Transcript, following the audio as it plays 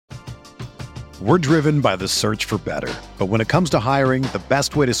We're driven by the search for better. But when it comes to hiring, the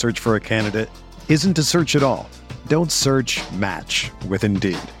best way to search for a candidate isn't to search at all. Don't search, match with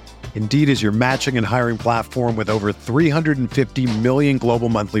Indeed. Indeed is your matching and hiring platform with over 350 million global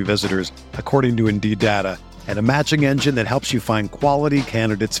monthly visitors, according to Indeed data, and a matching engine that helps you find quality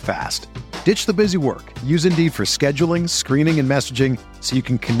candidates fast. Ditch the busy work. Use Indeed for scheduling, screening, and messaging so you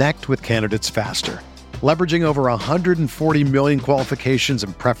can connect with candidates faster. Leveraging over 140 million qualifications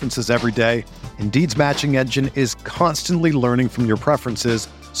and preferences every day, Indeed's matching engine is constantly learning from your preferences,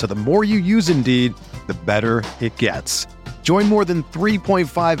 so the more you use Indeed, the better it gets. Join more than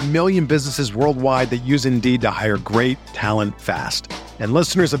 3.5 million businesses worldwide that use Indeed to hire great talent fast. And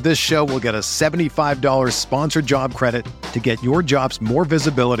listeners of this show will get a $75 sponsored job credit to get your jobs more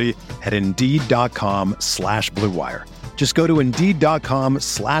visibility at Indeed.com/Blue Wire. Just go to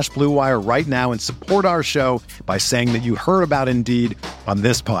Indeed.com/Blue Wire right now and support our show by saying that you heard about Indeed on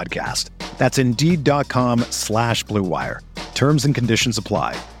this podcast. That's Indeed.com/Blue Wire. Terms and conditions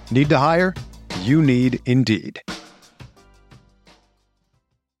apply. Need to hire? You need Indeed.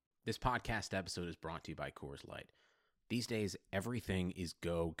 This podcast episode is brought to you by Coors Light. These days, everything is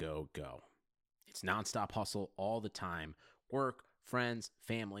go, go, go. It's nonstop hustle all the time. Work, friends,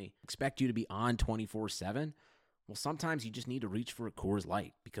 family, expect you to be on 24/7. Well, sometimes you just need to reach for a Coors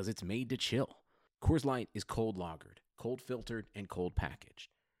Light because it's made to chill. Coors Light is cold lagered, cold filtered, and cold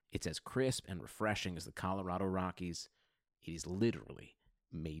packaged. It's as crisp and refreshing as the Colorado Rockies. It is literally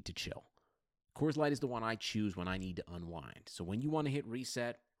made to chill. Coors Light is the one I choose when I need to unwind. So when you want to hit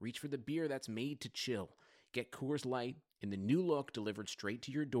reset, reach for the beer that's made to chill. Get Coors Light in the new look delivered straight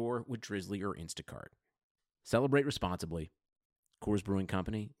to your door with Drizzly or Instacart. Celebrate responsibly. Coors Brewing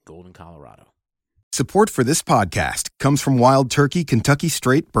Company, Golden, Colorado. Support for this podcast comes from Wild Turkey Kentucky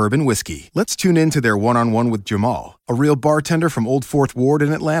Straight Bourbon Whiskey. Let's tune in to their one-on-one with Jamal, a real bartender from Old Fourth Ward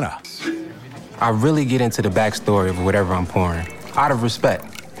in Atlanta. I really get into the backstory of whatever I'm pouring, out of respect.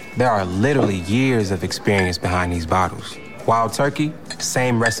 There are literally years of experience behind these bottles. Wild Turkey,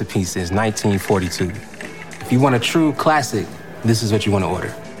 same recipe since 1942. If you want a true classic, this is what you want to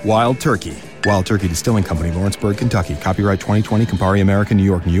order. Wild Turkey. Wild Turkey Distilling Company, Lawrenceburg, Kentucky. Copyright 2020, Campari American, New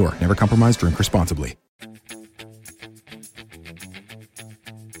York, New York. Never compromise, drink responsibly.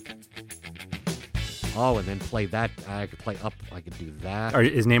 Oh, and then play that. I could play up. I could do that.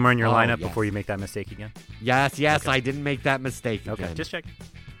 Is Neymar in your lineup yes. before you make that mistake again? Yes, Okay. I didn't make that mistake again. Okay, just check.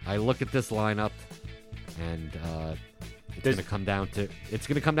 I look at this lineup, and it's going to come down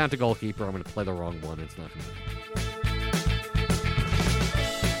to goalkeeper. I'm going to play the wrong one. It's not going to.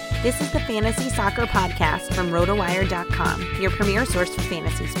 This is the Fantasy Soccer Podcast from RotoWire.com, your premier source for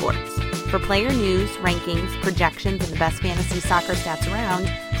fantasy sports. For player news, rankings, projections, and the best fantasy soccer stats around,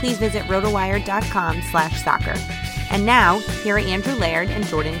 please visit RotoWire.com/soccer. And now, here are Andrew Laird and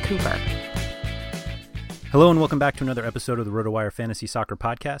Jordan Cooper. Hello and welcome back to another episode of the RotoWire Fantasy Soccer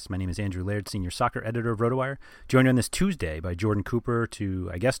Podcast. My name is Andrew Laird, Senior Soccer Editor of RotoWire. Joined on this Tuesday by Jordan Cooper to,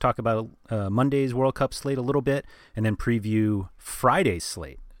 I guess, talk about Monday's World Cup slate a little bit and then preview Friday's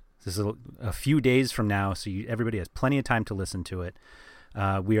slate. This is a few days from now, so everybody has plenty of time to listen to it.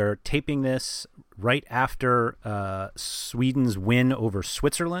 We are taping this right after Sweden's win over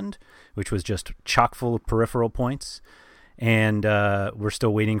Switzerland, which was just chock full of peripheral points. And we're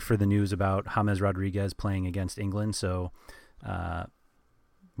still waiting for the news about James Rodriguez playing against England, so we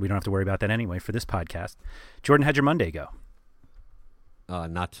don't have to worry about that anyway for this podcast. Jordan, how'd your Monday go?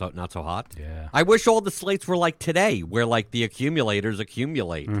 Not so hot. Yeah. I wish all the slates were like today, where like the accumulators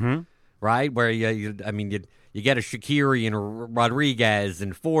accumulate, right? Where you get a Shaqiri and Rodriguez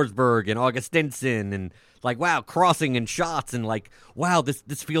and Forsberg and Augustinsson and like wow, crossing and shots and like wow, this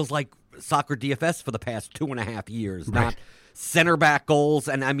feels like soccer DFS for the past 2.5 years, right. Not center back goals.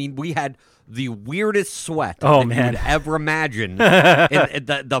 And I mean, we had the weirdest sweat that you would ever imagine in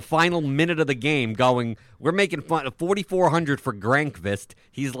the final minute of the game going, we're making fun of 4,400 for Grankvist.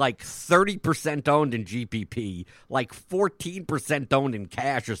 He's like 30% owned in GPP, like 14% owned in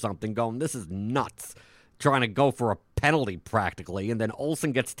cash or something, going, this is nuts. Trying to go for a penalty practically, and then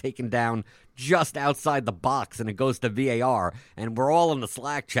Olsen gets taken down just outside the box, and it goes to VAR, and we're all in the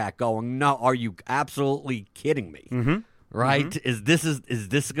Slack chat going, no, are you absolutely kidding me? Right? Is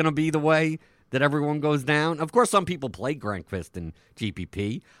this going to be the way that everyone goes down? Of course, some people play Grankvist in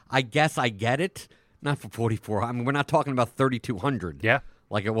GPP. I guess I get it. Not for 44. I mean, we're not talking about 3,200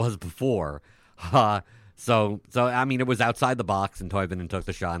 like it was before. So I mean, it was outside the box, and Toivonen took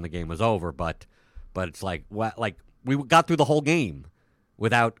the shot, and the game was over, but it's like we got through the whole game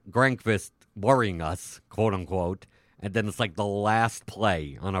without Grankvist worrying us, quote unquote, and then it's like the last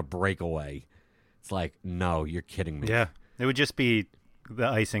play on a breakaway. It's like, no, you're kidding me. Yeah, it would just be the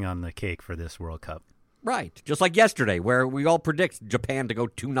icing on the cake for this World Cup. Right. Just like yesterday, where we all predict Japan to go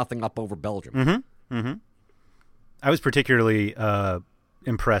 2-0 up over Belgium. Mm-hmm. Mm-hmm. I was particularly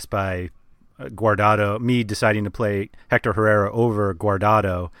impressed by Guardado, me deciding to play Hector Herrera over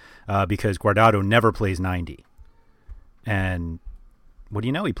Guardado because Guardado never plays 90. And what do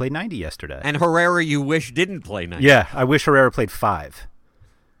you know? He played 90 yesterday. And Herrera, you wish didn't play 90. Yeah, I wish Herrera played 5.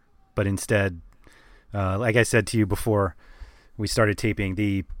 But instead, like I said to you before we started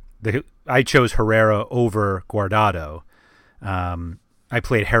taping, I chose Herrera over Guardado. I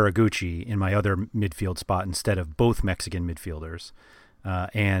played Haraguchi in my other midfield spot instead of both Mexican midfielders.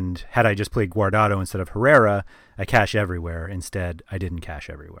 And had I just played Guardado instead of Herrera, I cash everywhere. Instead, I didn't cash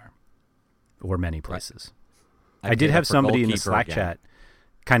everywhere or many places. Right. I did have somebody in the Slack chat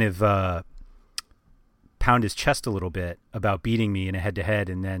kind of pound his chest a little bit about beating me in a head-to-head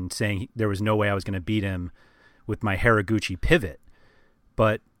and then saying there was no way I was going to beat him with my Haraguchi pivot.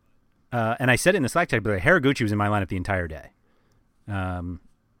 But and I said it in the Slack chat, but Haraguchi was in my lineup the entire day.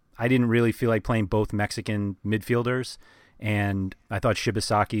 I didn't really feel like playing both Mexican midfielders, and I thought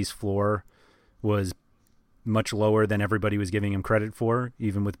Shibasaki's floor was much lower than everybody was giving him credit for,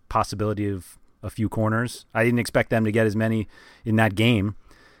 even with possibility of a few corners. I didn't expect them to get as many in that game,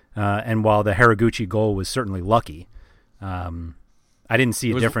 and while the Haraguchi goal was certainly lucky, I didn't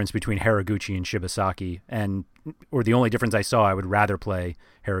see a difference between Haraguchi and Shibasaki, or the only difference I saw, I would rather play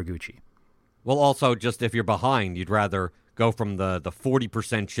Haraguchi. Well, also, just if you're behind, you'd rather go from the 40%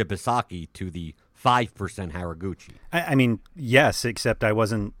 Shibasaki to the 5% Haraguchi. I mean, yes, except I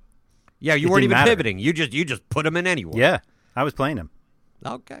wasn't. Yeah, you weren't even pivoting. You just put him in anywhere. Yeah, I was playing him.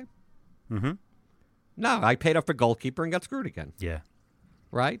 Okay. Mm-hmm. No, I paid up for goalkeeper and got screwed again. Yeah.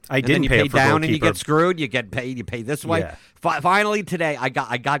 Right? I didn't pay pay up for down goalkeeper. And you get screwed. You get paid. You pay this way. Yeah. Finally today, I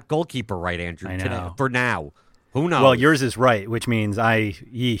got goalkeeper right, Andrew. I know. Today, for now. Who knows? Well, yours is right, which means I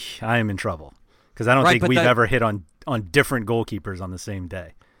am in trouble because I don't think we've ever hit on different goalkeepers on the same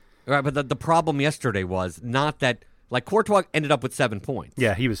day. Right, but the problem yesterday was not that, like, Courtois ended up with 7 points.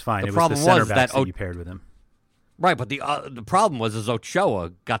 Yeah, he was fine. The it problem was the center was backs that that you paired with him. Right, but the problem was is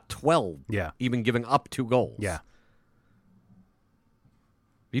Ochoa got 12. Yeah. Even giving up 2 goals. Yeah.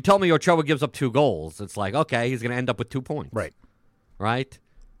 You tell me Ochoa gives up 2 goals, it's like, okay, he's going to end up with 2 points. Right. Right?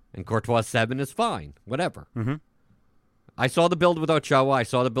 And Courtois 7 is fine. Whatever. Mm-hmm. I saw the build with Ochoa. I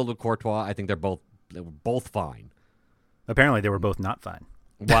saw the build with Courtois. I think they were both fine. Apparently, they were both not fine.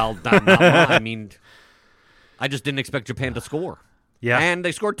 Well, not I mean, I just didn't expect Japan to score. Yeah. And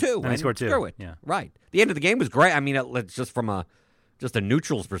they scored 2. And they scored 2. Screw it. Yeah. Right. The end of the game was great. I mean, it's just from a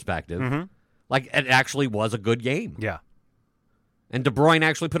neutral's perspective. Mm-hmm. Like, it actually was a good game. Yeah. And De Bruyne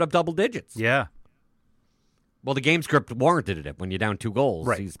actually put up double digits. Yeah. Well, the game script warranted it when you're down 2 goals.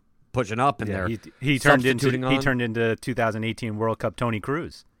 Right. He's pushing up, and they're he turned substituting on. He turned into 2018 World Cup Tony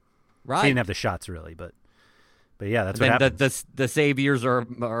Cruz. Right. He didn't have the shots really, but yeah, that's and what then happened. the saviors are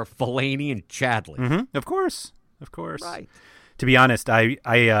Fellaini and Chadley. Mm-hmm. Of course. Right. To be honest,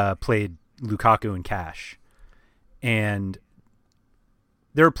 I played Lukaku in cash, and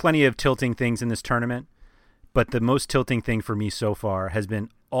there are plenty of tilting things in this tournament, but the most tilting thing for me so far has been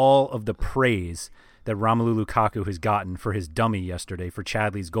all of the praise that Romelu Lukaku has gotten for his dummy yesterday for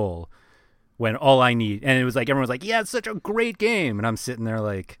Chadley's goal, when all I need, and it was like everyone was like, yeah, it's such a great game, and I'm sitting there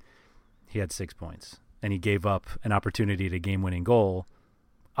like, he had 6 points and he gave up an opportunity at a game-winning goal.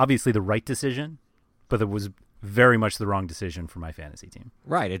 Obviously the right decision, but it was very much the wrong decision for my fantasy team.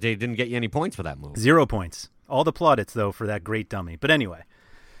 Right. They didn't get you any points for that move. 0 points. All the plaudits, though, for that great dummy. But anyway,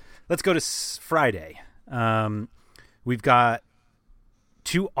 let's go to Friday. We've got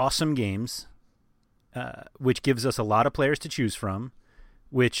 2 awesome games, which gives us a lot of players to choose from,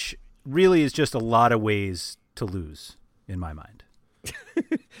 which really is just a lot of ways to lose, in my mind.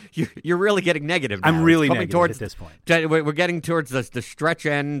 You're really getting negative now. I'm really negative at this point. We're getting towards the stretch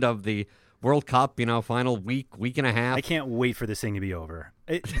end of the World Cup, final week and a half. I can't wait for this thing to be over.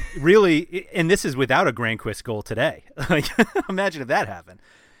 And this is without a Granquist goal today. Like, imagine if that happened.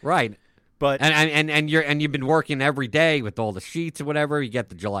 Right. But and you've been working every day with all the sheets or whatever. You get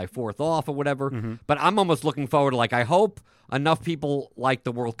the July 4th off or whatever. Mm-hmm. But I'm almost looking forward to, like, I hope enough people like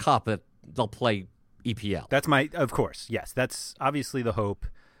the World Cup that they'll play EPL. That's of course, yes. That's obviously the hope.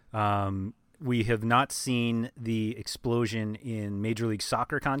 We have not seen the explosion in Major League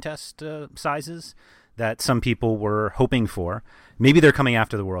Soccer contest sizes that some people were hoping for. Maybe they're coming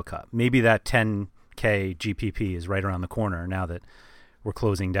after the World Cup. Maybe that 10K GPP is right around the corner now that we're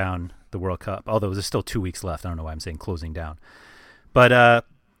closing down the World Cup. Although there's still 2 weeks left. I don't know why I'm saying closing down. But,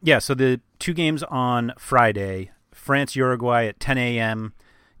 yeah, so the 2 games on Friday, France-Uruguay at 10 a.m.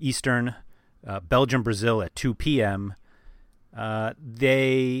 Eastern, Belgium-Brazil at 2 p.m., All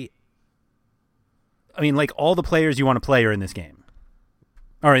the players you want to play are in this game,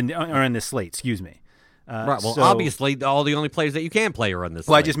 are in this slate. Excuse me. Right. Well, obviously, all the only players that you can play are on this.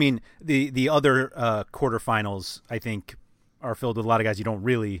 Well, slate. I just mean the other quarterfinals. I think are filled with a lot of guys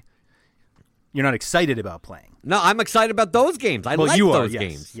you're not excited about playing. No, I'm excited about those games. I like those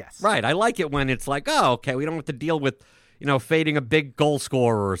games. Yes. Right. I like it when it's like, oh, okay, we don't have to deal with, fading a big goal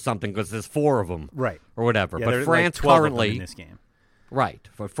scorer or something because there's 4 of them. Right. Or whatever. Yeah, but France like 12 currently of them in this game. Right.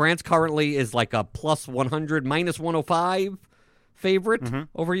 But France currently is like a plus 100, minus 105 favorite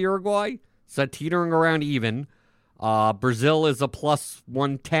over Uruguay. So teetering around even. Brazil is a plus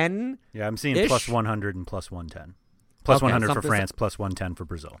 110. Yeah, I'm seeing plus 100 and plus 110. Plus 100 for France, plus 110 for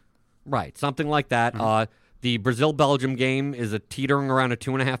Brazil. Right, something like that. The Brazil-Belgium game is a teetering around a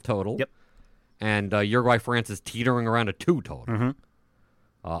 2.5 total. Yep. And Uruguay-France is teetering around a 2 total.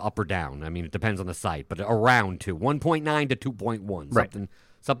 Up or down. I mean, it depends on the site, but around 2. 1.9 to 2.1. Right.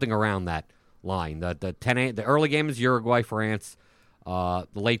 Something around that line. The early game is Uruguay-France. The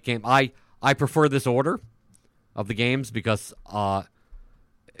late game, I prefer this order of the games because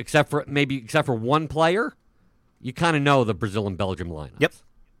except for one player, you kind of know the Brazil and Belgium lineups. Yep.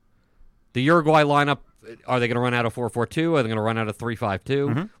 The Uruguay lineup, are they going to run out of 4-4-2? Are they going to run out of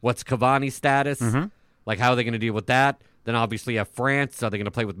 3-5-2? What's Cavani's status? Like, how are they going to deal with that? Then obviously you have France. Are they going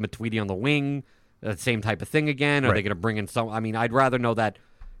to play with Matuidi on the wing? The same type of thing again? Are they going to bring in some? I mean, I'd rather know that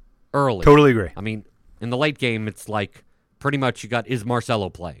early. Totally agree. I mean, in the late game, it's like pretty much is Marcelo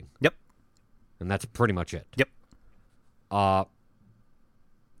playing? Yep. And that's pretty much it. Yep.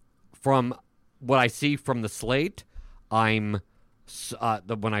 From what I see from the slate, when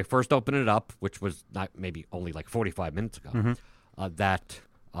I first opened it up, which was maybe only like 45 minutes ago,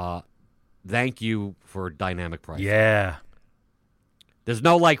 thank you for dynamic pricing. Yeah. There's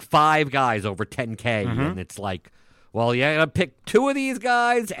no like 5 guys over 10K, and it's like, well, you gotta pick 2 of these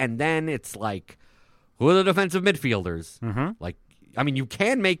guys, and then it's like, who are the defensive midfielders? Like, I mean, you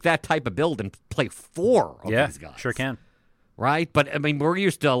can make that type of build and play 4 of these guys. Sure can. Right? But, I mean, we're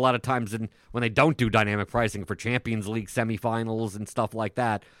used to a lot of times when they don't do dynamic pricing for Champions League semifinals and stuff like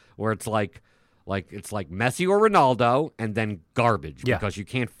that, where it's like Messi or Ronaldo and then garbage because you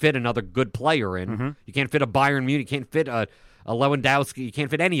can't fit another good player in. You can't fit a Bayern Munich. You can't fit a Lewandowski. You can't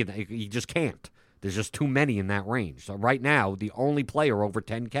fit any of that. You just can't. There's just too many in that range. So right now, the only player over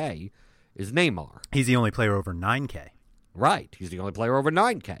 10K is Neymar. He's the only player over 9K. Right. He's the only player over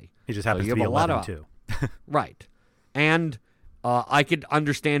 9K. He just happens to be 11, too. Right. And I could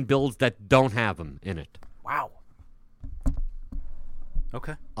understand builds that don't have him in it. Wow.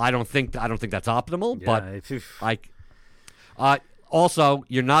 Okay. I don't think that's optimal, Yeah, but also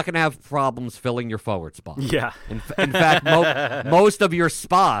you're not going to have problems filling your forward spot. Yeah. In fact, most of your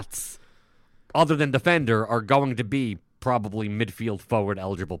spots, other than defender, are going to be probably midfield forward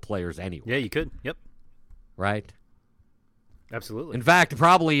eligible players anyway. Yeah, you could. Yep. Right. Absolutely. In fact,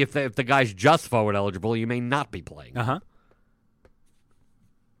 probably if the guy's just forward eligible, you may not be playing. Yeah.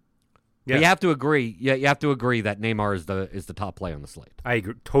 But you have to agree. Yeah, you have to agree that Neymar is the top player on the slate. I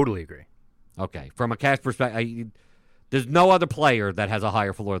agree, totally agree. Okay, from a cash perspective, there's no other player that has a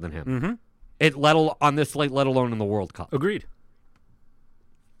higher floor than him. On this slate, let alone in the World Cup. Agreed.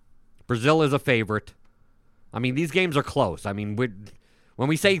 Brazil is a favorite. I mean, these games are close. I mean, when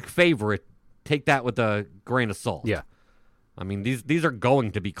we say favorite, take that with a grain of salt. Yeah. I mean, these are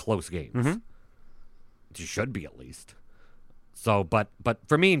going to be close games. You should be at least. So, but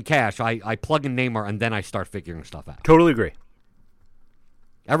for me in cash, I plug in Neymar and then I start figuring stuff out. Totally agree.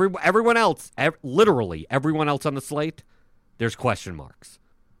 Everyone else, literally everyone else on the slate, there's question marks,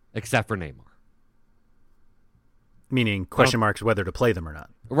 except for Neymar. Meaning question marks whether to play them or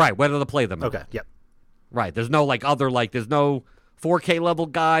not. Right, whether to play them or not. Yep. Right, there's no there's no 4K level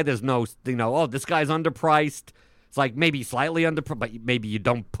guy, there's no, this guy's underpriced. It's like maybe slightly underpriced, but maybe you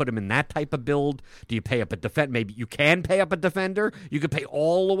don't put him in that type of build. Do you pay up a defender? Maybe you can pay up a defender. You could pay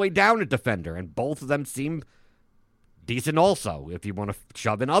all the way down a defender, and both of them seem decent also if you want to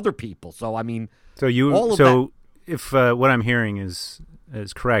shove in other people. So, I mean, if what I'm hearing is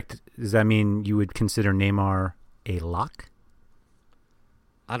correct, does that mean you would consider Neymar a lock?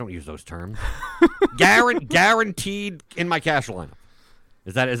 I don't use those terms. Guaranteed in my cash lineup.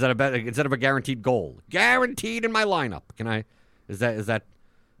 Is that a better, instead of a guaranteed goal? Guaranteed in my lineup. Can I? Is that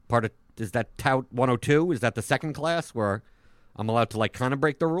part of? Is that tout 102? Is that the second class where I'm allowed to kind of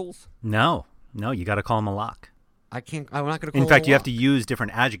break the rules? No, you got to call him a lock. I can't. I'm not going to. In fact, you have to use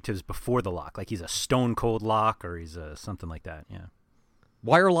different adjectives before the lock, like he's a stone cold lock or he's something like that. Yeah.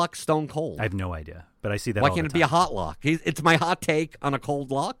 Why are locks stone cold? I have no idea, but I see that. Why all can't the it be time. a hot lock? It's my hot take on a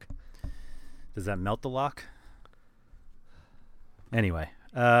cold lock. Does that melt the lock? Anyway,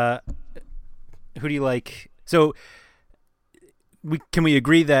 who do you like? So, can we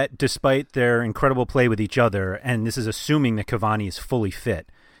agree that despite their incredible play with each other, and this is assuming that Cavani is fully fit,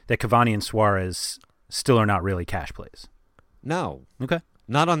 that Cavani and Suarez still are not really cash plays? No. Okay.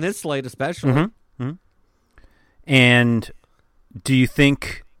 Not on this slate, especially. Mm-hmm. Mm-hmm. And do you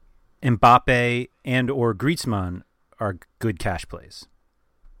think Mbappe and or Griezmann are good cash plays?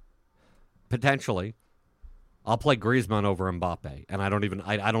 Potentially. I'll play Griezmann over Mbappe, and I don't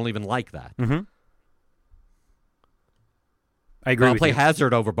even like that. Mm-hmm. I agree. I'll with play you.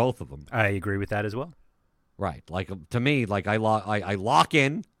 Hazard over both of them. I agree with that as well. Right. Like, to me, like I lock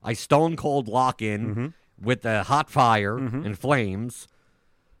in, I stone cold lock in with the hot fire and flames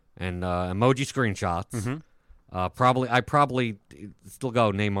and emoji screenshots. Mm-hmm. I probably still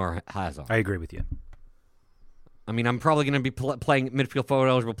go Neymar Hazard. I agree with you. I mean, I'm probably going to be playing midfield forward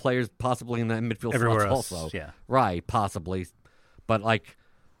eligible players, possibly in the midfield Everywhere slots else, also. yeah. Right, possibly. But like,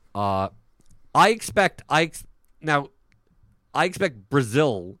 I expect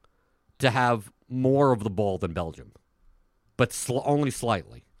Brazil to have more of the ball than Belgium, but only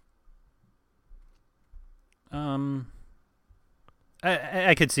slightly. I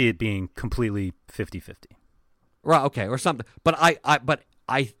could see it being completely 50-50. Right, okay, or something. But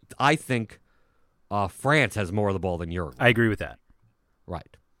I think France has more of the ball than Uruguay. I agree with that.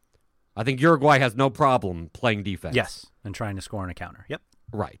 Right. I think Uruguay has no problem playing defense. Yes, and trying to score on a counter. Yep.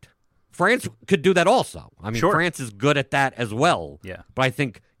 Right. France could do that also. I mean, Sure. France is good at that as well. Yeah. But I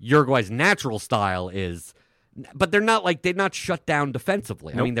think Uruguay's natural style is, but they're not shut down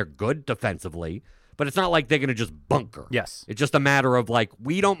defensively. Nope. I mean, they're good defensively, but it's not like they're going to just bunker. Yes. It's just a matter of like,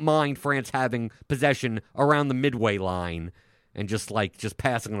 we don't mind France having possession around the midway line and just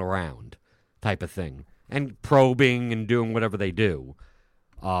passing it around type of thing and probing and doing whatever they do.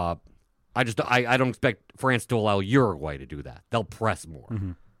 I don't expect France to allow Uruguay to do that. They'll press more.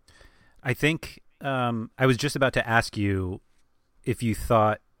 Mm-hmm. I think I was just about to ask you if you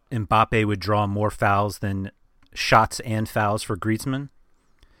thought Mbappe would draw more fouls than shots and fouls for Griezmann.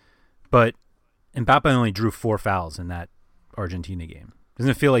 But Mbappe only drew 4 fouls in that Argentina game. Doesn't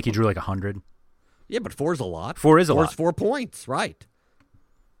it feel like he drew like 100? Yeah, but 4 is a lot. 4 is a lot. 4 points, right?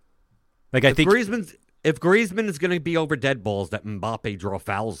 Like I think if Griezmann is going to be over dead balls that Mbappe draw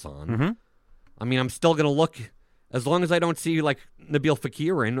fouls on, I mean, I'm still going to look. As long as I don't see, like, Nabil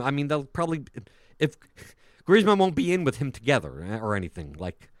Fekir in, I mean, they'll probably... If Griezmann won't be in with him together or anything.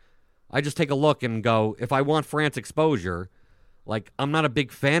 Like, I just take a look and go, if I want France exposure, like, I'm not a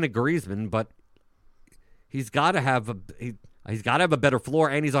big fan of Griezmann, but he's got to have a better floor,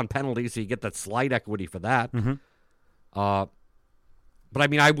 and he's on penalties, so you get that slight equity for that. Mm-hmm. But, I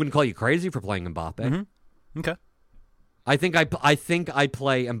mean, I wouldn't call you crazy for playing Mbappe. Mm-hmm. Okay. I think I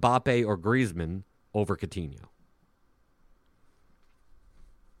play Mbappe or Griezmann over Coutinho.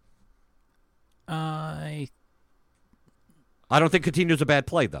 I don't think Coutinho's a bad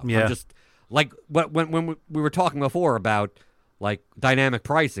play, though. Yeah. I'm just like when we were talking before about like dynamic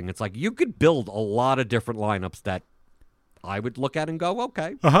pricing, it's like you could build a lot of different lineups that I would look at and go,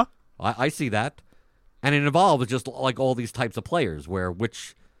 okay, I see that, and it involves just like all these types of players where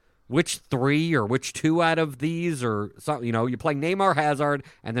which 3 or which 2 out of these or something, you're playing Neymar, Hazard,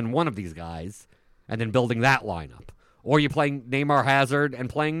 and then one of these guys, and then building that lineup, or you're playing Neymar, Hazard, and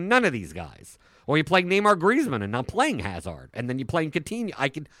playing none of these guys. Or you're playing Neymar, Griezmann, and not playing Hazard, and then you're playing Coutinho.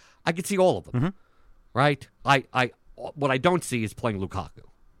 I could see all of them, right? What I don't see is playing Lukaku.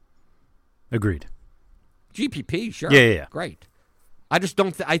 Agreed. GPP, sure, yeah. Great. I just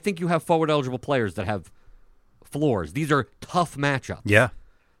don't. I think you have forward eligible players that have floors. These are tough matchups. Yeah.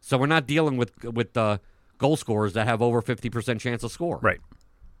 So we're not dealing with goal scorers that have over 50% chance of score. Right.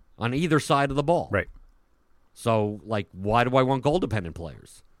 On either side of the ball. Right. So like, why do I want goal dependent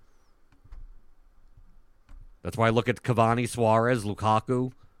players? That's why I look at Cavani, Suarez,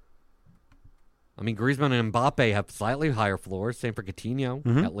 Lukaku. I mean, Griezmann and Mbappe have slightly higher floors. Same for Coutinho,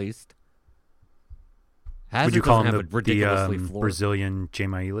 at least. Hazard Would you call doesn't him have a ridiculously the floor. Brazilian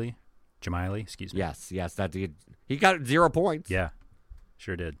Jemaile, excuse me. Yes. That he got 0 points. Yeah,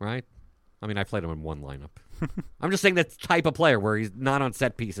 sure did. Right? I mean, I played him in one lineup. I'm just saying that type of player where he's not on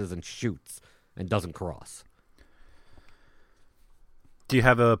set pieces and shoots and doesn't cross. Do you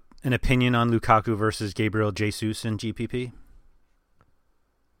have an opinion on Lukaku versus Gabriel Jesus in GPP?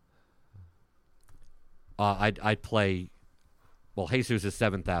 I'd play. Well, Jesus is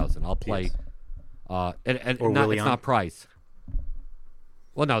 7,000. I'll play. Yes. It's not price.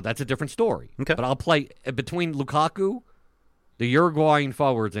 Well, no, that's a different story. Okay. But I'll play between Lukaku, the Uruguayan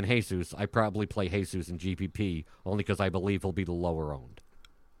forwards, and Jesus. I probably play Jesus in GPP only because I believe he'll be the lower owned.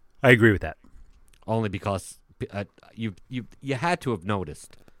 I agree with that. Only because you had to have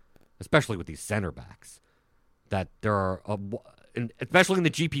noticed, especially with these center backs, that there are, especially in the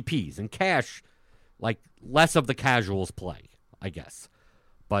GPPs and cash, like less of the casuals play, I guess.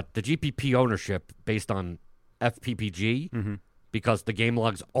 But the GPP ownership based on FPPG, because the game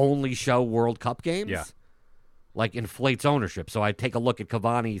logs only show World Cup games, like inflates ownership. So I take a look at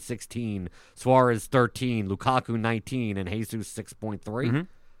Cavani 16, Suarez 13, Lukaku 19, and Jesus 6.3,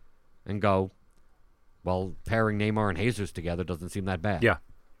 and go, well, pairing Neymar and Jesus together doesn't seem that bad. Yeah.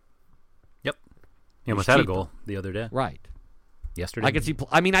 Yep. He almost had a goal the other day. Right. Yesterday. I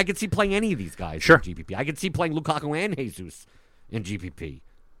could see playing any of these guys in GPP. I could see playing Lukaku and Jesus in GPP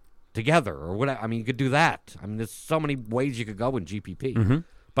together or whatever. I mean, you could do that. I mean, there's so many ways you could go in GPP.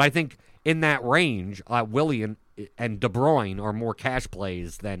 But I think in that range, Willian and De Bruyne are more cash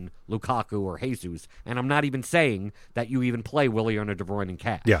plays than Lukaku or Jesus. And I'm not even saying that you even play Willian or De Bruyne in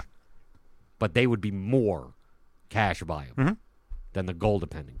cash. Yeah. But they would be more cash viable than the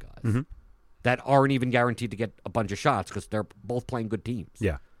goal-dependent guys that aren't even guaranteed to get a bunch of shots because they're both playing good teams.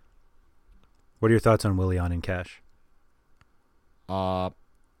 Yeah. What are your thoughts on Willian in cash?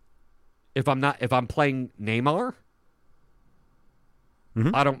 If I'm playing Neymar,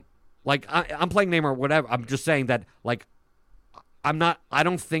 I don't like. I'm playing Neymar, whatever. I'm just saying that, like, I'm not. I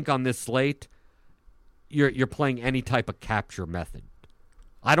don't think on this slate you're playing any type of capture method.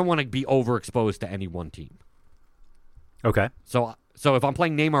 I don't want to be overexposed to any one team. Okay. So if I'm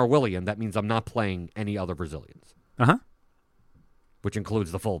playing Neymar Willian, that means I'm not playing any other Brazilians. Which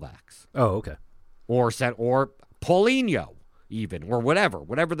includes the fullbacks. Oh, okay. Or Paulinho even, or whatever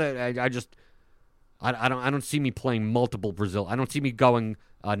I don't see me playing multiple Brazil. I don't see me going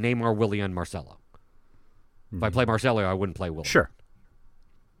Neymar, Willian, Marcelo. If I play Marcelo, I wouldn't play Willian. Sure.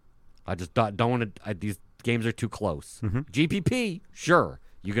 I just don't want to. These games are too close. GPP, sure.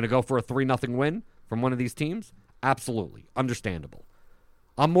 You going to go for a 3-0 win from one of these teams? Absolutely. Understandable.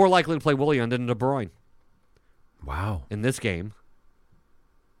 I'm more likely to play Willian than De Bruyne. Wow. In this game.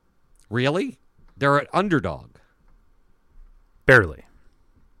 Really? They're an underdog. Barely,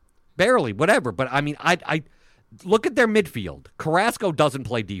 whatever. But, I mean, I look at their midfield. Carrasco doesn't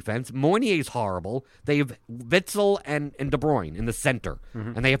play defense. Meunier's horrible. They have Witsel and De Bruyne in the center.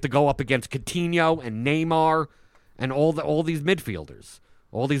 And they have to go up against Coutinho and Neymar and all these midfielders.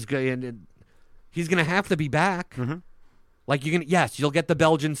 All these guys. He's going to have to be back. Like, you'll get the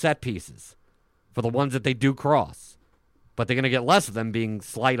Belgian set pieces for the ones that they do cross. But they're going to get less of them being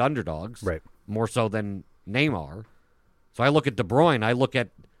slight underdogs. Right. More so than Neymar. So I look at De Bruyne. I look at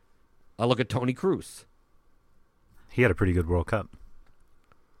Toni Kroos. He had a pretty good World Cup.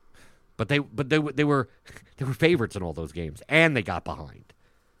 But they were favorites in all those games, and they got behind,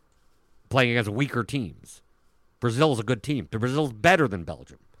 playing against weaker teams. Brazil's a good team. Brazil's better than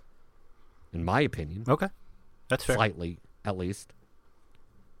Belgium, in my opinion. Okay, that's fair. Slightly, at least.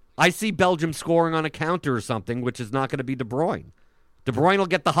 I see Belgium scoring on a counter or something, which is not going to be De Bruyne. De Bruyne will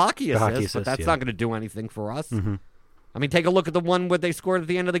get the hockey assist, but that's not going to do anything for us. I mean, take a look at the one where they scored at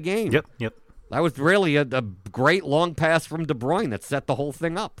the end of the game. Yep. That was really a great long pass from De Bruyne that set the whole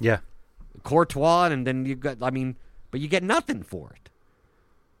thing up. Yeah. Courtois, and then but you get nothing for it.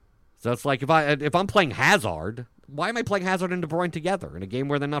 So it's like if I'm playing Hazard, why am I playing Hazard and De Bruyne together in a game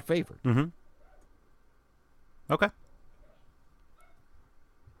where they're not favored? Okay.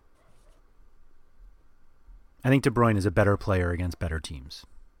 I think De Bruyne is a better player against better teams.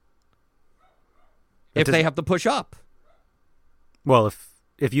 If they have to push up. Well,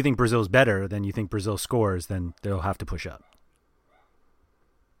 if you think Brazil's better, then you think Brazil scores, then they'll have to push up.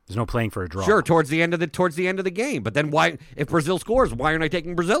 There's no playing for a draw. Sure, towards the end of the game. But then why, if Brazil scores, why aren't I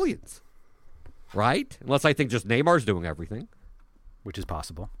taking Brazilians? Right? Unless I think just Neymar's doing everything. Which is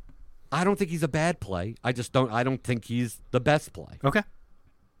possible. I don't think he's a bad play. I don't think he's the best play. Okay.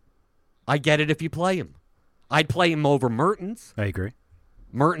 I get it if you play him. I'd play him over Mertens. I agree.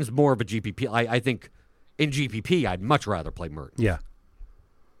 Mertens more of a GPP. I think in GPP, I'd much rather play Mertens. Yeah.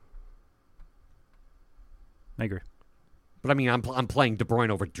 I agree. But, I mean, I'm playing De Bruyne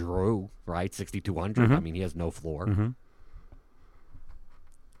over Giroud, right? 6,200. I mean, he has no floor.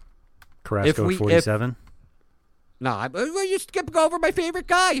 Carrasco, 47. You go over my favorite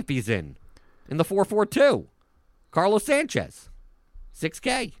guy if he's in the 4-4-2. Carlos Sanchez,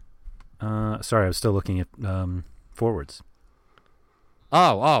 6K. Sorry, I was still looking at forwards.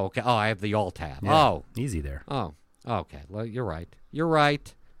 Oh, okay. Oh, I have the all tab. Yeah, oh, easy there. Oh, okay. Well, you're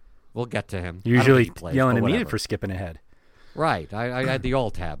right. We'll get to him. You're usually plays, yelling at me for skipping ahead. Right. I had the all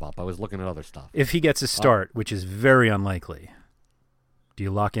tab up. I was looking at other stuff. If he gets a start, which is very unlikely, Do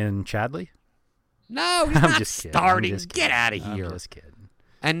you lock in Chadley? No, he's I'm not just kidding. starting. I'm just Get out of here. I'm just kidding.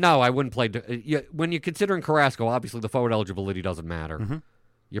 And no, I wouldn't play. When you're considering Carrasco, obviously the forward eligibility doesn't matter. Mm-hmm.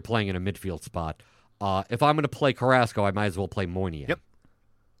 You're playing in a midfield spot. If I'm going to play Carrasco, I might as well play Moynier. Yep.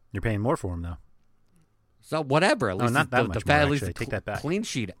 You're paying more for him, though. So whatever. At least not that much more, at least actually. Take that back. Clean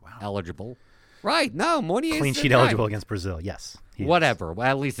sheet eligible. Right. No, Moynier Clean sheet eligible against Brazil. Yes. Whatever. Well,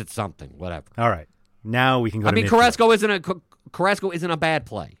 at least it's something. Whatever. All right. Now we can go to midfield. Carrasco isn't a bad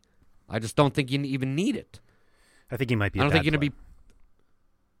play. I just don't think you even need it. I think he might be a I don't bad think you're play. going to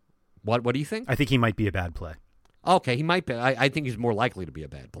be... What do you think? I think he might be a bad play. Okay, he might be. I think he's more likely to be a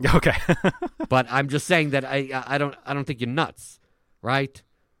bad play. Okay. But I'm just saying that I don't think you're nuts, right?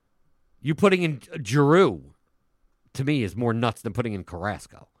 You putting in Giroud, to me, is more nuts than putting in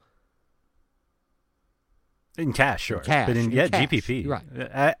Carrasco. In cash, sure. In cash, but in cash. GPP.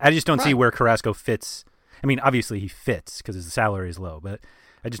 Right. I just don't see Right. where Carrasco fits. I mean, obviously he fits because his salary is low, but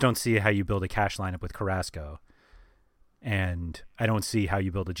I just don't see how you build a cash lineup with Carrasco. And I don't see how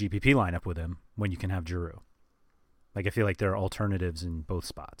you build a GPP lineup with him when you can have Giroud. Like, I feel like there are alternatives in both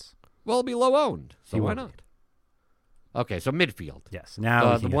spots. Well, it'll be low owned, so He why will be. not? Okay, so midfield. Yes.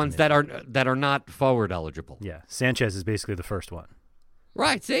 Now The ones that are not forward eligible. Yeah. Sanchez is basically the first one.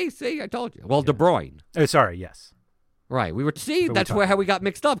 Right. See, I told you. Well, De Bruyne. Oh, sorry. Yes. Right. We were But we that's how we got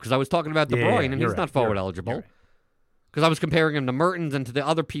mixed up because I was talking about De Yeah, Bruyne yeah, and you're he's right, not forward you're right, eligible. you're right. Because I was comparing him to Mertens and to the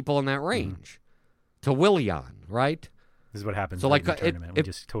other people in that range. To Willian, right? This is what happens So, in like, the tournament. if-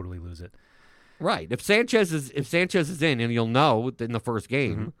 We just totally lose it. Right. If Sanchez is in, and you'll know in the first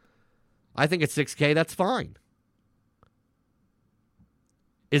game, I think at 6K that's fine.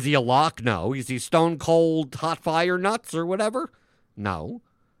 Is he a lock? No. Is he stone cold hot fire nuts or whatever? No.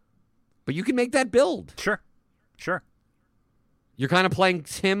 But you can make that build. Sure. Sure. You're kind of playing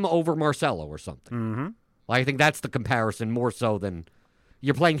him over Marcelo or something. Mm-hmm. I think that's the comparison more so than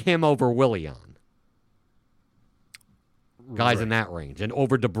you're playing him over Willian. Guys in that range. And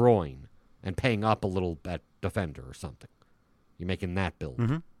over De Bruyne. And paying up a little at defender or something. You're making that build.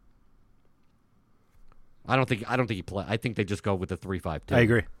 Mm-hmm. I don't think you play. I think they just go with the 3-5-2. I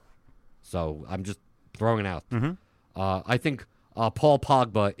agree. So I'm just throwing it out. Mm-hmm. I think Paul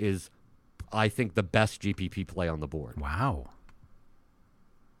Pogba is, I think, the best GPP play on the board. Wow.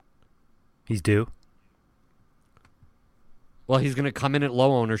 He's due. Well, he's going to come in at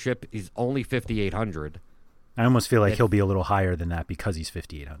low ownership. He's only 5,800. I almost feel like he'll be a little higher than that because he's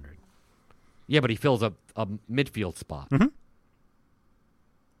 5,800. Yeah, but he fills a midfield spot. Mm-hmm.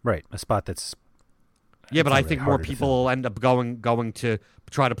 Right, a spot that's... Yeah, but not I really think more harder to people fill. will end up going to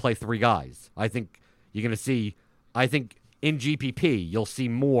try to play three guys. I think you're going to see. I think in GPP you'll see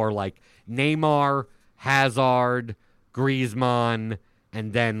more like Neymar, Hazard, Griezmann,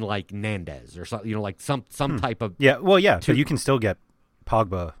 and then like Nandez or something. You know, like some type of Yeah, well, yeah, but you can still get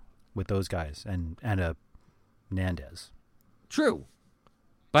Pogba with those guys and a Nandez. True,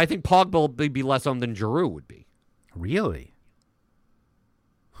 but I think Pogba will be less owned than Giroud would be. Really?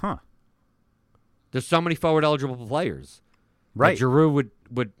 Huh. There's so many forward eligible players. Right. That Giroud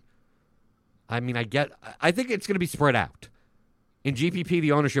would. I mean, I think it's going to be spread out. In GPP,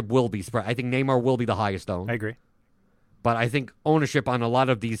 the ownership will be spread. I think Neymar will be the highest owned. I agree. But I think ownership on a lot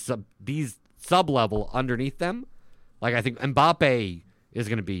of these sub-level underneath them, like I think Mbappe is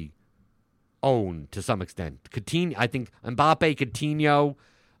going to be owned to some extent. Coutinho, I think Mbappe, Coutinho,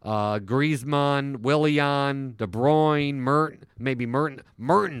 Griezmann, Willian, De Bruyne,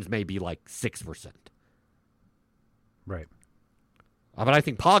 Mertens may be like 6%. Right. But I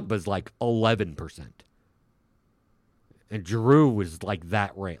think Pogba's like 11%. And Giroud was like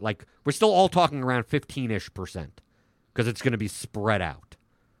that rate. Like, we're still all talking around 15-ish% because it's going to be spread out.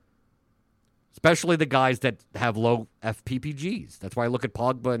 Especially the guys that have low FPPGs. That's why I look at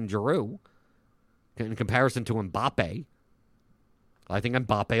Pogba and Giroud in comparison to Mbappe. I think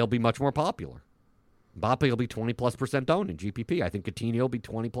Mbappe will be much more popular. Mbappe will be 20+% owned in GPP. I think Coutinho will be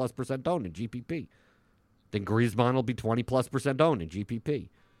 20+% owned in GPP. Then Griezmann will be 20+% owned in GPP.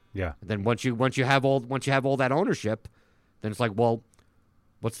 Yeah. And then once you have all that ownership, then it's like, well,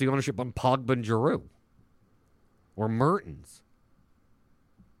 what's the ownership on Pogba and Giroud? Or Mertens?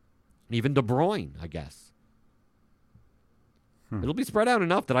 Even De Bruyne, I guess. It'll be spread out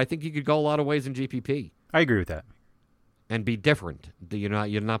enough that I think you could go a lot of ways in GPP I agree with that. and be different.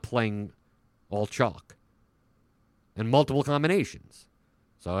 You're not playing all chalk. And multiple combinations.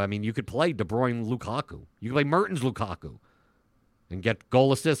 So, I mean, you could play De Bruyne Lukaku. You could play Mertens Lukaku and get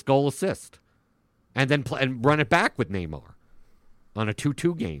goal assist. And then and run it back with Neymar on a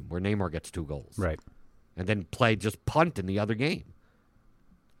 2-2 game where Neymar gets 2 goals. Right. And then play just punt in the other game.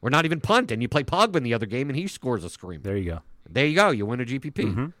 Or not even punt, and you play Pogba in the other game and he scores a screamer. There you go. There you go. You win a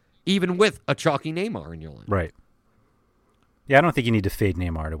GPP. Even with a chalky Neymar in your line. Right. Yeah, I don't think you need to fade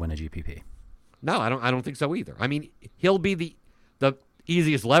Neymar to win a GPP. No, I don't think so either. I mean, he'll be the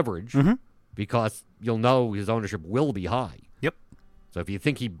easiest leverage because you'll know his ownership will be high. Yep. So if you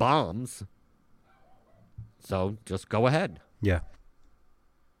think he bombs, so just go ahead. Yeah.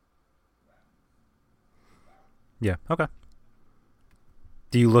 Yeah, okay.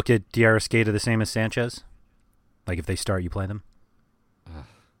 Do you look at Diarra the same as Sanchez? Like if they start, you play them?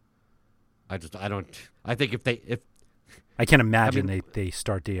 I think if I can't imagine they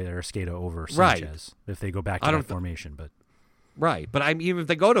start Diarra over Sanchez if they go back to that formation, but right. But even if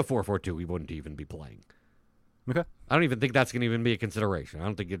they go to 4-4-2, he wouldn't even be playing. Okay. I don't even think that's going to even be a consideration. I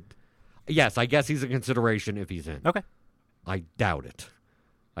don't think it. Yes, I guess he's a consideration if he's in. Okay. I doubt it.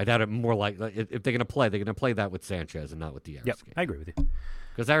 I doubt it more like if they're going to play, they're going to play that with Sanchez and not with Diarra. Yep, I agree with you.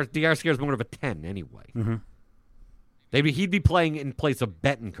 Because Diarra is more of a 10 anyway. Mm-hmm. Maybe he'd be playing in place of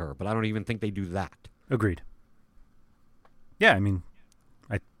Bentancur, but I don't even think they do that. Agreed. Yeah, I mean,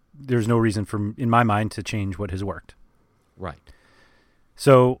 there's no reason in my mind to change what has worked. Right.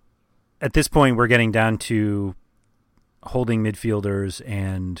 So at this point, we're getting down to holding midfielders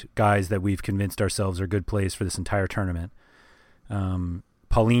and guys that we've convinced ourselves are good plays for this entire tournament. Paulinho,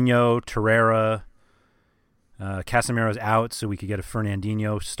 Torreira, Casemiro's out, so we could get a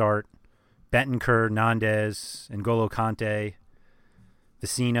Fernandinho start. Bentancur, Nandez, N'Golo Kante,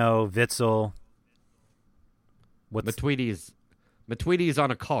 Vecino, Witsel. Matuidi's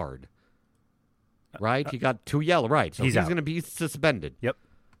on a card, right? He got 2 yellow, right? So he's going to be suspended. Yep.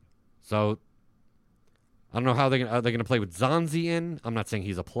 So I don't know how are they going to play with Zanzi in. I'm not saying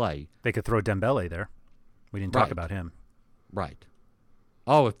he's a play. They could throw Dembele there. We didn't talk about him. Right.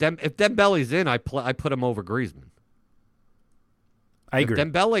 Oh, if Dembele's in, I put him over Griezmann. I agree. If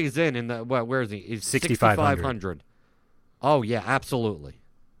Dembele's in the where is he? He's 6,500. Oh yeah, absolutely.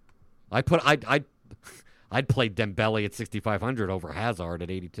 I'd play Dembele at 6,500 over Hazard at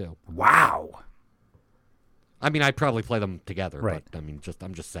 82. Wow. I mean, I'd probably play them together, right. But I mean,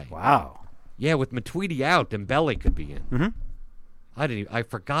 I'm just saying. Wow. Yeah, with Matuidi out, Dembele could be in. Mm-hmm. I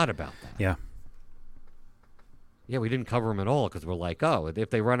forgot about that. Yeah. Yeah, we didn't cover him at all because we're like, oh, if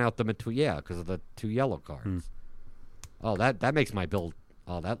they run out the Matuidi, because of the 2 yellow cards. Oh, that makes my build.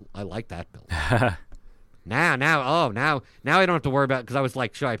 Oh, I like that build. Now I don't have to worry about because I was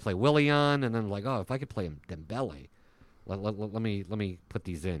like, should I play Willian? And then like, oh, if I could play him Dembele, let me put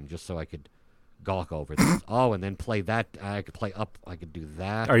these in just so I could gawk over this. Oh, and then play that. I could play up. I could do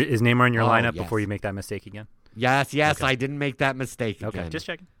that. Is Neymar in your lineup before you make that mistake again? Yes. Okay. I didn't make that mistake again. Okay, just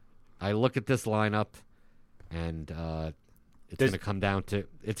checking. I look at this lineup, and it's going to come down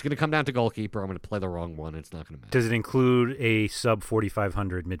to goalkeeper. I'm going to play the wrong one. It's not going to matter. Does it include a sub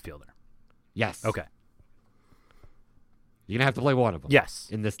 4,500 midfielder? Yes. Okay. You're going to have to play one of them. Yes.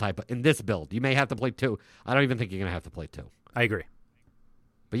 In this build. You may have to play 2. I don't even think you're going to have to play 2. I agree.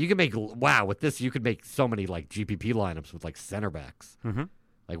 But you can with this, you could make so many like GPP lineups with like center backs. Mm-hmm.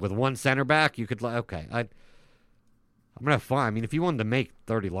 Like with one center back, you could, okay. I'm going to have fun. I mean, if you wanted to make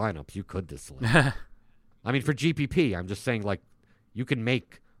 30 lineups, you could this list. I mean, for GPP, I'm just saying, like, you can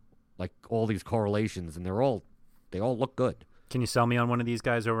make, like, all these correlations, and they all look good. Can you sell me on one of these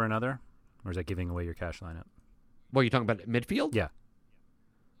guys over another? Or is that giving away your cash lineup? What, are you talking about midfield? Yeah.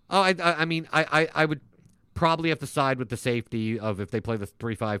 Oh, I mean, I would probably have to side with the safety of if they play the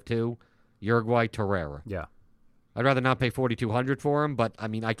 3-5-2, Uruguay, Torreira. Yeah. I'd rather not pay 4,200 for him, but, I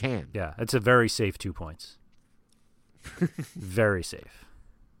mean, I can. Yeah, it's a very safe 2 points. Very safe.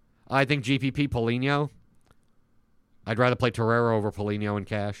 I think GPP, Paulinho. I'd rather play Torreira over Paulinho in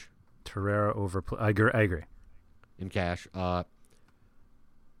cash. Torreira over... I agree. In cash. I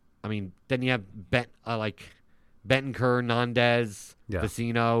mean, then you have Bentancur, Nandez,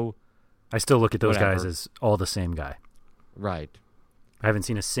 Vecino. I still look at those guys as all the same guy. Right. I haven't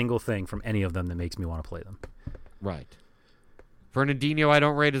seen a single thing from any of them that makes me want to play them. Right. Fernandinho I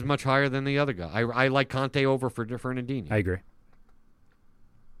don't rate as much higher than the other guy. I like Conte over for Fernandinho. I agree.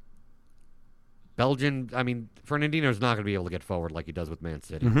 Belgian, I mean, Fernandinho's not going to be able to get forward like he does with Man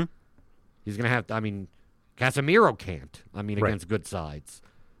City. Mm-hmm. He's going to have to, I mean, Casemiro can't, right. against good sides.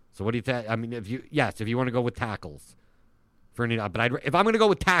 So what do you think? I mean, if you want to go with tackles. Fernandinho, but if I'm going to go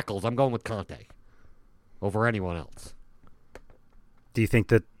with tackles, I'm going with Conte over anyone else. Do you think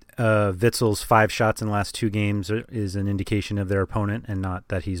that Witzel's 5 shots in the last 2 games is an indication of their opponent and not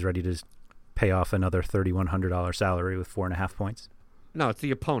that he's ready to pay off another $3,100 salary with 4.5 points? No, it's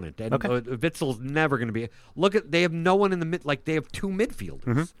the opponent. And okay. Witzel's never going to be. They have no one in the mid. Like they have 2 midfielders.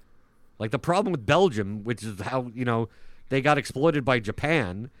 Mm-hmm. Like the problem with Belgium, which is how they got exploited by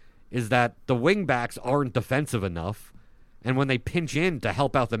Japan, is that the wing backs aren't defensive enough, and when they pinch in to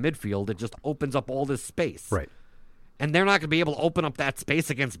help out the midfield, it just opens up all this space. Right. And they're not going to be able to open up that space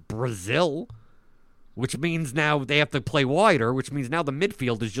against Brazil, which means now they have to play wider, which means now the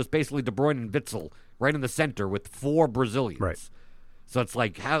midfield is just basically De Bruyne and Witsel right in the center with 4 Brazilians. Right. So it's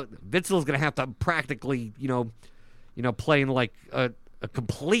like how Witzel's going to have to practically, play in like a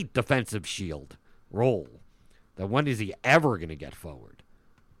complete defensive shield role. That when is he ever going to get forward?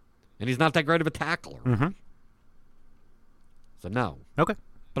 And he's not that great of a tackler. Mm-hmm. So no. Okay.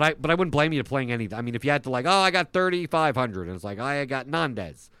 But I wouldn't blame you to playing any. I mean, if you had to I got 3,500, and it's like I got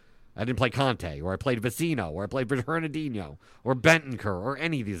Nandez, I didn't play Conte, or I played Vecino, or I played Bernardinho, or Bentancur, or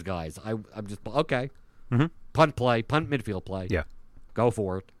any of these guys. I'm just okay. Mm-hmm. Punt midfield play. Yeah. Go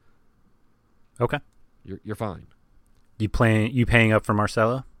for it. Okay. You're fine. You paying up for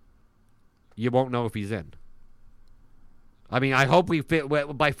Marcelo? You won't know if he's in. I mean, I hope we fit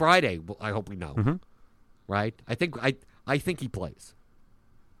by Friday. I hope we know. Mm-hmm. Right? I think he plays.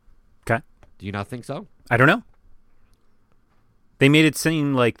 Okay. Do you not think so? I don't know. They made it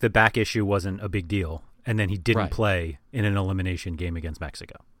seem like the back issue wasn't a big deal, and then he didn't play in an elimination game against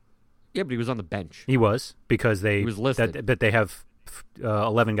Mexico. Yeah, but he was on the bench. He was, because he was listed. But they have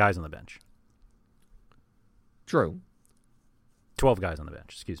 11 guys on the bench. True. 12 guys on the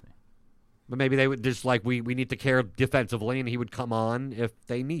bench, excuse me. But maybe they would just we need to care defensively, and he would come on if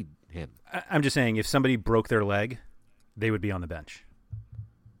they need him. I'm just saying, if somebody broke their leg, they would be on the bench.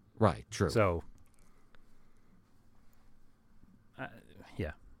 Right, true. So,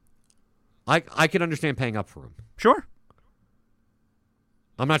 yeah. I can understand paying up for him. Sure.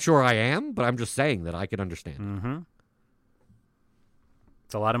 I'm not sure I am, but I'm just saying that I can understand. Mm-hmm.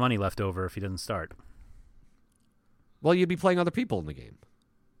 It's a lot of money left over if he doesn't start. Well, you'd be playing other people in the game.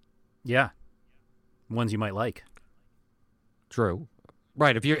 Yeah. Ones you might like. True.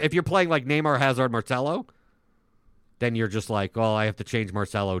 Right. If you're playing like Neymar, Hazard, Marcelo, then you're just like, well, I have to change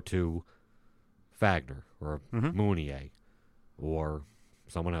Marcelo to Fagner or Mounier or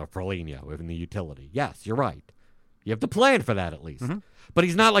someone else, Paulinho, in the utility. Yes, you're right. You have to plan for that at least. Mm-hmm. But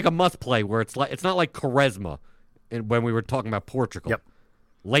he's not like a must play where it's not like Quaresma when we were talking about Portugal. Yep.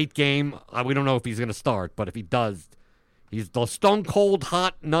 Late game, we don't know if he's going to start, but if he does, he's the stone cold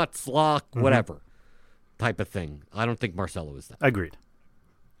hot nuts lock whatever type of thing. I don't think Marcelo is that. Agreed.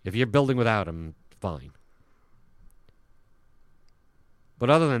 If you're building without him, fine. But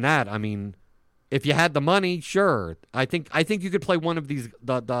other than that, I mean, if you had the money, sure. I think you could play one of these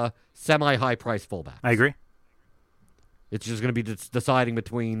the semi high price fullbacks. I agree. It's just going to be deciding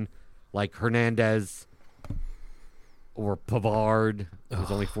between like Hernandez or Pavard,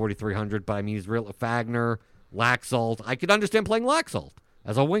 who's only 4,300, but I mean he's real. Fagner, Laxalt. I could understand playing Laxalt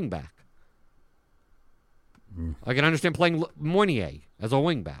as a wingback. I can understand playing Mounier as a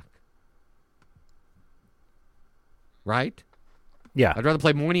wingback. Right? Yeah. I'd rather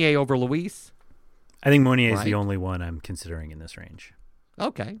play Mounier over Luis. I think Mounier is the only one I'm considering in this range.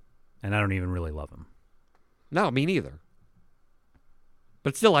 Okay. And I don't even really love him. No, me neither.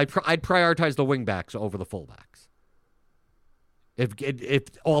 But still, I'd prioritize the wingbacks over the fullbacks. If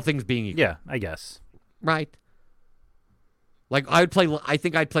all things being equal. Yeah, I guess. Right. Like I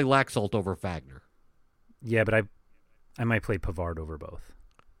think I'd play Laxalt over Fagner. Yeah, but I might play Pavard over both.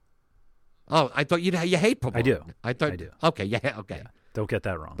 Oh, I thought you hate Pavard. I do. I do. Okay, yeah, okay. Yeah, don't get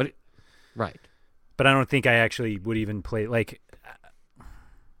that wrong. But right. But I don't think I actually would even play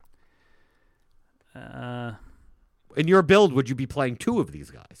in your build, would you be playing two of these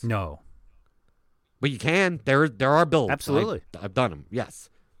guys? No. But you can. There are builds. Absolutely. I've done them, yes.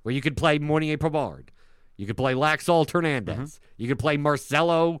 Where you could play Mounier Pavard. You could play Laxalt Hernandez. Mm-hmm. You could play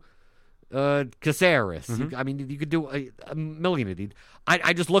Marcelo Caceres. Mm-hmm. You could do a million of these.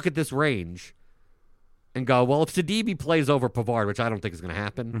 I just look at this range and go, well, if Sidibe plays over Pavard, which I don't think is going to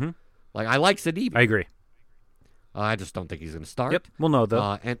happen. Like, I like Sidibe. I agree. I just don't think he's going to start. Yep. We'll know,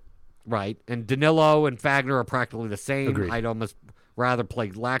 though. And Danilo and Fagner are practically the same. Agreed. I'd almost rather play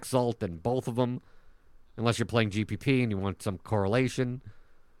Laxalt than both of them, unless you're playing GPP and you want some correlation.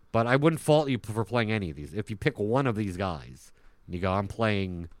 But I wouldn't fault you for playing any of these. If you pick one of these guys and you go, I'm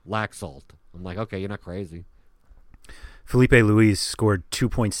playing Laxalt, I'm like, okay, you're not crazy. Felipe Luis scored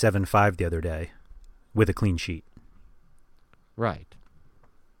 2.75 the other day with a clean sheet. Right.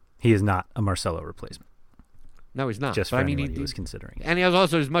 He is not a Marcelo replacement. No, he's not. Just for anyone who was considering it. And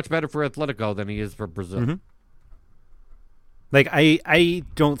he's much better for Atletico than he is for Brazil. Mm-hmm. Like, I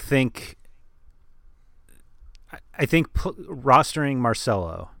don't think... I think rostering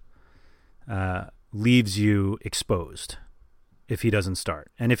Marcelo leaves you exposed if he doesn't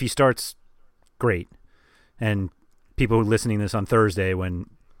start. And if he starts, great. And people listening to this on Thursday when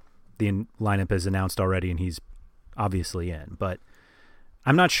the lineup is announced already and he's obviously in. But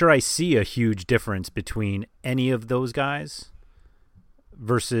I'm not sure I see a huge difference between any of those guys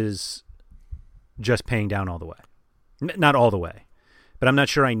versus just paying down all the way. Not all the way, but I'm not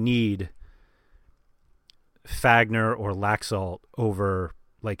sure I need Fagner or Laxalt over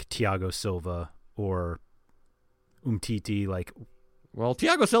like Thiago Silva or Umtiti. Well,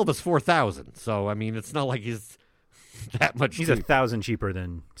 Thiago Silva's 4,000, so I mean, it's not like he's that much. He's cheap. 1,000 cheaper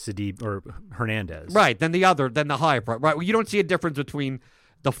than Sadib or Hernandez, right? Than the higher price, right? Well, you don't see a difference between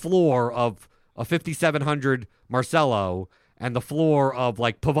the floor of a 5,700 Marcelo and the floor of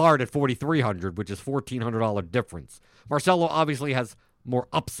like Pavard at 4,300, which is $1,400 difference. Marcelo obviously has more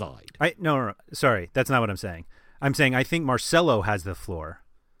upside. No, sorry, that's not what I'm saying. I'm saying I think Marcelo has the floor,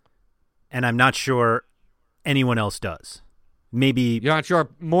 and I'm not sure anyone else does. Maybe you're not sure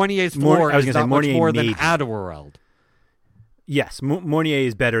Mournier's floor is not much more than maybe. Alderweireld. Yes, Mournier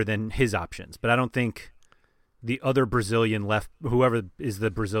is better than his options, but I don't think the other Brazilian whoever is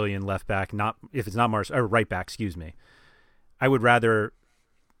the Brazilian left back, if it's not or right back, excuse me, I would rather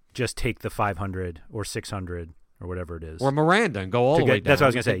just take the 500 or 600 or whatever it is, or Miranda, and go all the way down. That's what I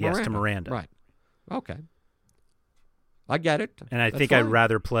was going to say. Yes, Miranda. to Miranda. Right. Okay. I get it. And I think I'd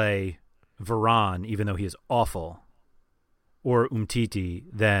rather play Varane, even though he is awful, or Umtiti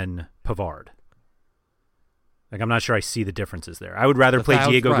than Pavard. Like, I'm not sure I see the differences there. I would rather play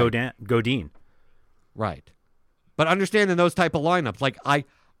Diego Godin. Right. But understanding those type of lineups, like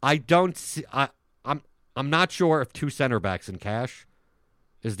I don't see, I'm not sure if 2 center backs in cash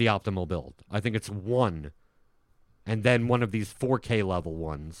is the optimal build. I think it's 1, and then one of these 4K level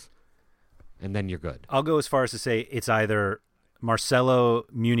ones, and then you're good. I'll go as far as to say it's either Marcelo,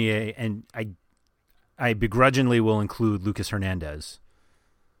 Meunier, and I begrudgingly will include Lucas Hernandez.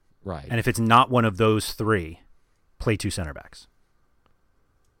 Right. And if it's not one of those 3, play 2 center backs.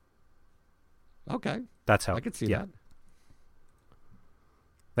 Okay. That's how I could see that.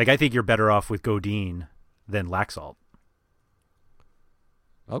 Like, I think you're better off with Godin than Laxalt.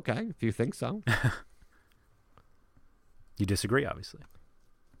 Okay, if you think so. You disagree, obviously.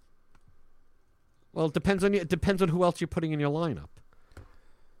 Well, it depends on who else you're putting in your lineup.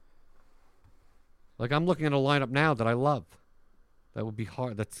 Like, I'm looking at a lineup now that I love. That would be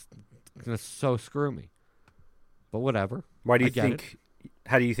hard. That's going to so screw me. But whatever. Why do you think?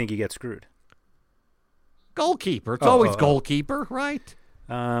 How do you think you get screwed? Goalkeeper. It's always goalkeeper, right? It's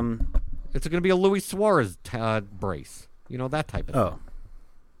going to be a Luis Suarez brace. You know, that type of thing.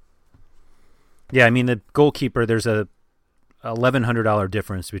 Yeah, I mean, the goalkeeper, there's a $1,100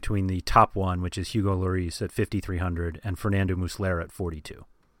 difference between the top one, which is Hugo Lloris at $5,300, and Fernando Muslera at $42.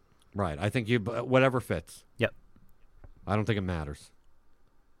 Right. I think whatever fits. Yep. I don't think it matters.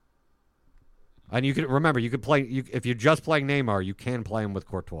 And you can remember, you could play if you're just playing Neymar, you can play him with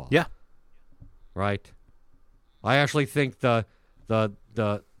Courtois. Yeah. Right. I actually think the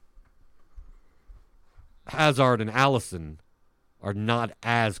Hazard and Alisson are not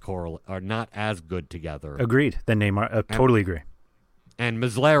as good together. Agreed. Then Neymar, totally agree. And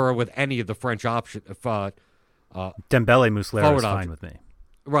Muslera with any of the French option, Dembele Muslera is fine with me.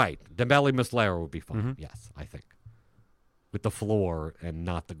 Right, Dembele Muslera would be fine. Mm-hmm. Yes, I think with the floor and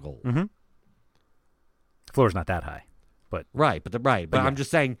not the goal. Mm-hmm. The floor's not that high, but but yeah. I'm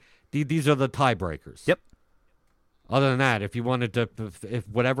just saying these are the tiebreakers. Yep. Other than that, if you wanted to, if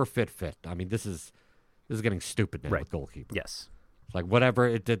whatever fit. I mean, this is getting stupid now with goalkeeper. Yes. Like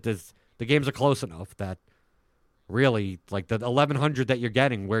whatever the games are close enough that really like the 1,100 that you're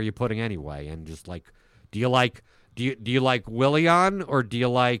getting, where are you putting anyway? And just like, do you like Willian or do you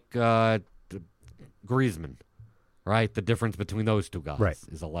like Griezmann? Right, the difference between those two guys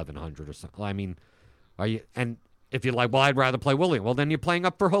is 1,100 or something. I mean, are you? And if you're like, well, I'd rather play Willian. Well, then you're playing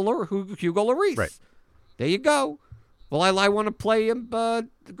up for Hugo Lloris. Right. There you go. Well, I want to play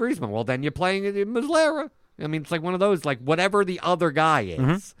Griezmann. Well, then you're playing Muslera. I mean, it's like one of those, like, whatever the other guy is.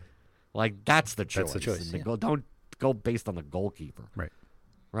 Mm-hmm. Like, that's the choice. That's the choice, yeah. Don't go based on the goalkeeper. Right.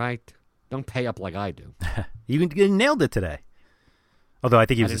 Right? Don't pay up like I do. You nailed it today. Although I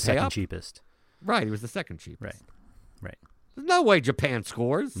think he was the second cheapest. Right, he was the second cheapest. Right. There's no way Japan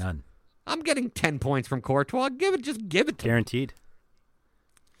scores. None. I'm getting 10 points from Courtois. Just give it to Guaranteed.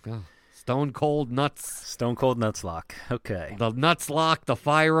 me. Oh. Stone cold nuts. Stone cold nuts lock. Okay. The nuts lock, the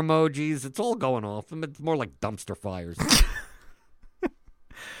fire emojis, it's all going off. It's more like dumpster fires.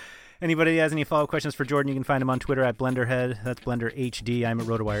 Anybody has any follow-up questions for Jordan, you can find him on Twitter at BlenderHead. That's BlenderHD. I'm at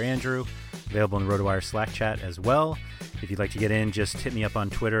RotoWire Andrew. Available in the RotoWire Slack chat as well. If you'd like to get in, just hit me up on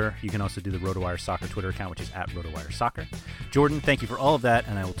Twitter. You can also do the RotoWire Soccer Twitter account, which is at RotoWire Soccer. Jordan, thank you for all of that,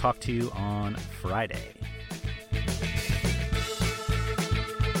 and I will talk to you on Friday.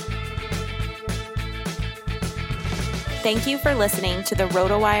 Thank you for listening to the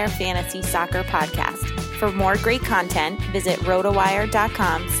RotoWire Fantasy Soccer Podcast. For more great content, visit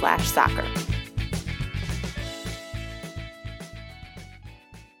rotowire.com/soccer.